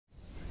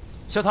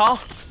小唐，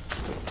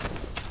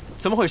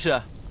怎么回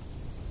事？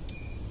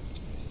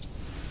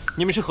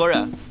你们是何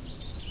人？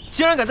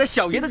竟然敢在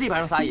小爷的地盘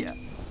上撒野！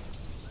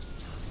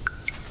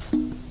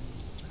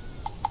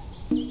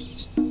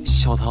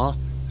小唐，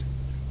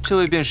这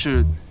位便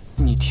是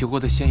你提过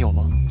的仙友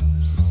吗？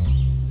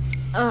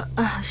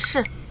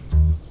是。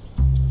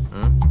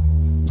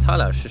他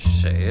俩是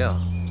谁呀？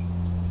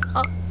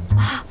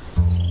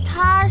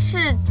他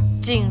是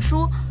景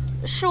叔，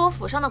是我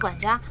府上的管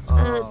家。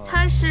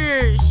他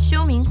是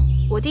修明，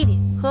我弟弟，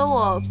和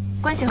我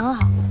关系很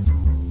好。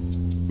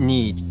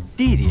你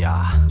弟弟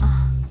啊？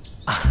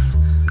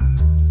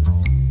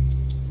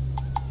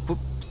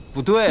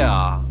不对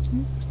啊，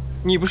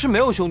你不是没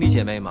有兄弟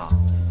姐妹吗？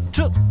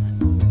这，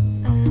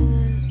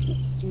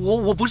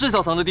我不是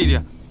小唐的弟弟，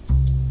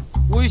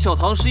我与小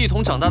唐是一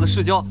同长大的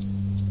世交。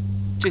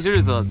这些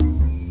日子，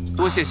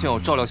多谢仙友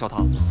照料小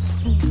唐。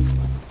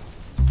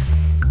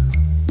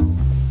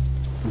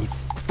你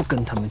不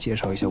跟他们介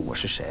绍一下我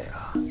是谁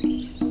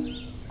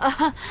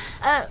啊？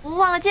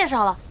忘了介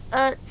绍了。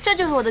这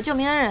就是我的救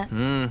命恩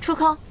人，初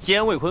坑，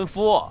兼未婚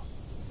夫。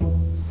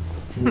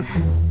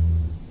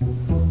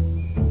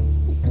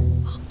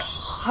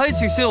还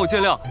请仙友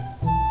见谅，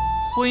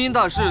婚姻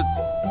大事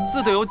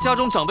自得由家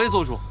中长辈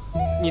做主，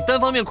你单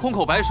方面空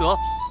口白舌，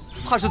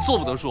怕是做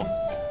不得数。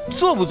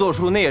做不做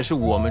数那也是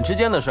我们之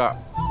间的事儿。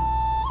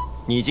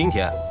你今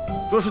天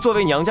若是作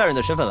为娘家人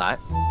的身份来，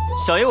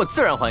小爷我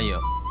自然欢迎。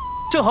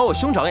正好我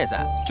兄长也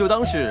在，就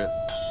当是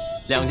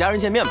两家人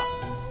见面吧。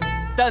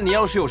但你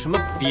要是有什么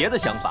别的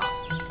想法，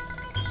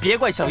别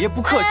怪小爷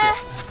不客气。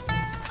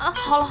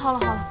好了，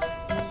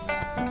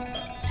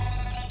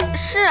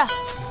是，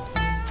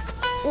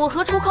我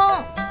和初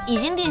坑已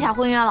经定下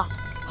婚约了。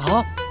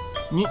啊，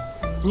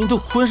您的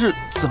婚事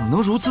怎么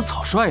能如此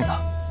草率呢？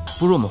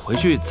不如我们回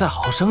去再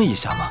好好商议一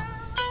下嘛。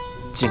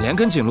锦莲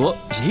跟锦罗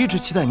也一直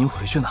期待您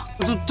回去呢。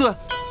对，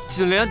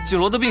锦莲、锦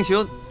罗的病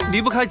情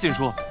离不开锦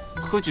叔，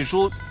可锦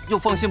叔又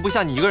放心不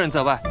下你一个人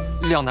在外，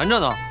两难着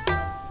呢。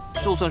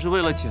就算是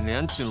为了锦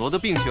莲、锦罗的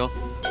病情，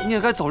你也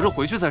该早日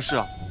回去才是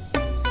啊。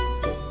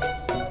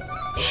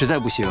实在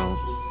不行，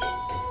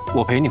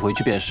我陪你回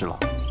去便是了。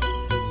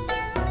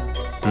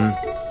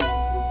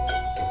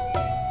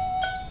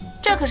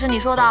这可是你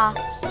说的啊。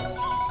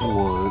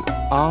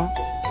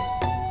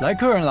来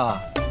客人了。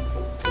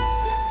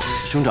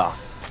兄长，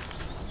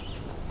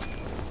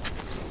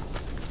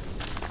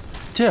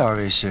这二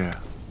位是？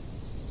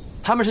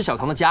他们是小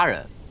唐的家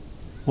人。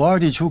我二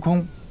弟初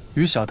空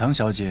与小唐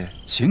小姐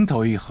情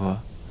投意合，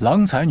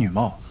郎才女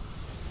貌。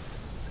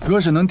若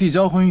是能缔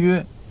交婚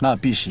约，那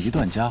必是一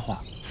段佳话。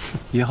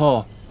以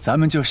后咱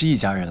们就是一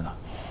家人了。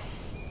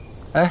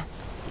哎，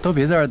都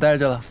别在这儿待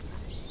着了，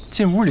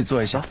进屋里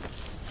坐一下。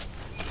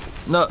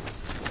那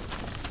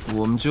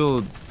我们就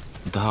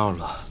不打扰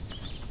了。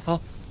好。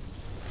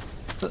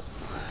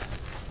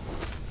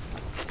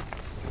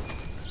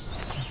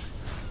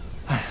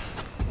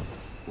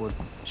我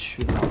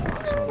去到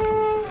马上就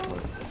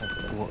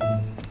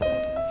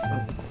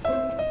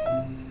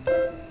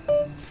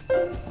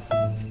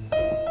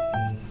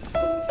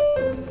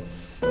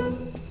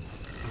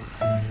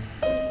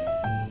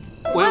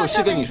我有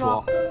事跟你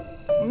说。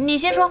你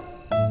先说。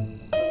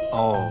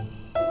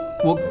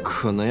我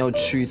可能要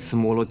去一次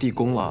摩罗地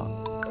宫了。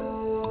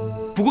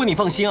不过你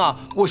放心啊，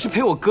我是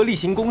陪我哥例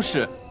行公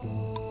事，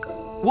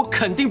我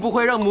肯定不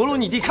会让摩罗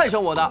女帝看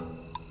上我的。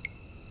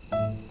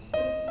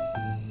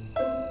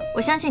我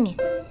相信你。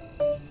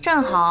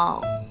正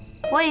好，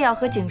我也要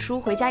和景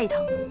叔回家一趟。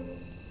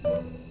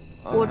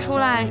我出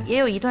来也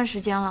有一段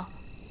时间了，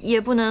也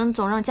不能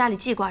总让家里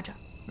记挂着。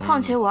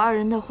况且我二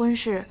人的婚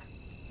事，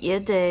也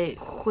得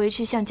回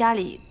去向家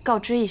里告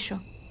知一声。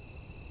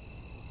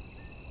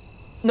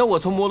那我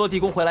从摩罗地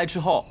宫回来之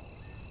后，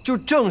就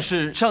正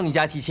式上你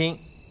家提亲。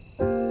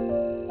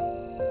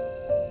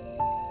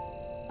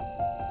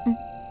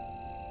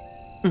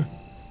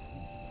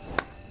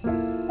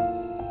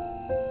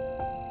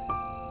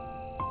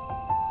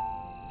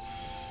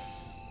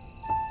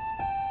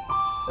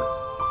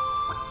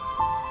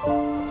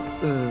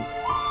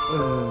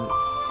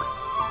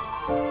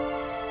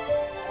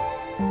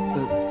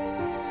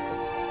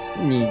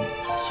你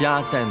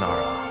家在哪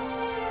儿啊？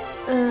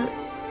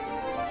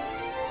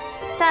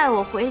带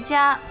我回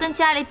家，跟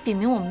家里禀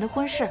明我们的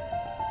婚事，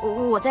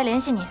我再联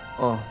系你。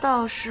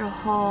到时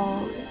候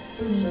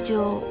你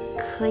就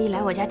可以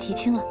来我家提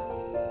亲了。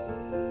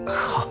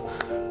好。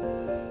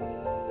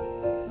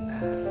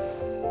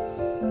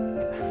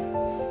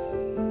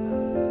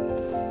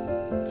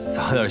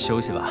早点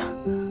休息吧。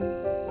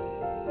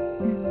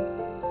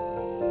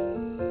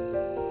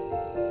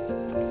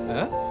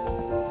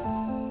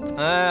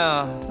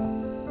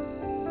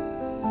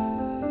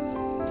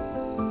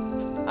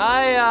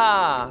哎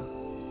呀！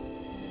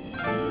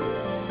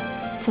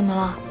怎么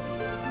了？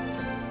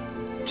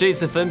这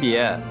次分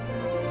别，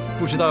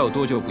不知道有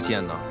多久不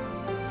见呢。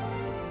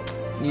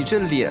你这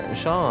脸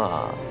上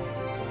啊，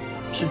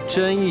是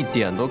真一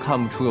点都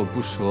看不出有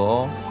不舍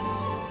哦。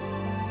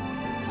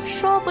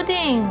说不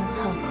定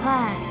很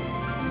快，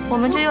我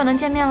们就又能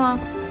见面了。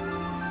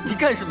你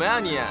干什么呀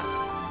你？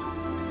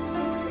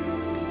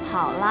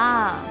好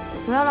啦，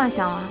不要乱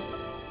想了，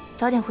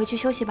早点回去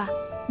休息吧。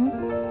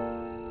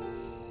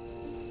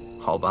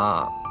好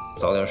吧，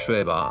早点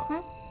睡吧。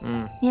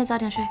你也早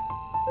点睡。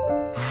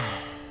唉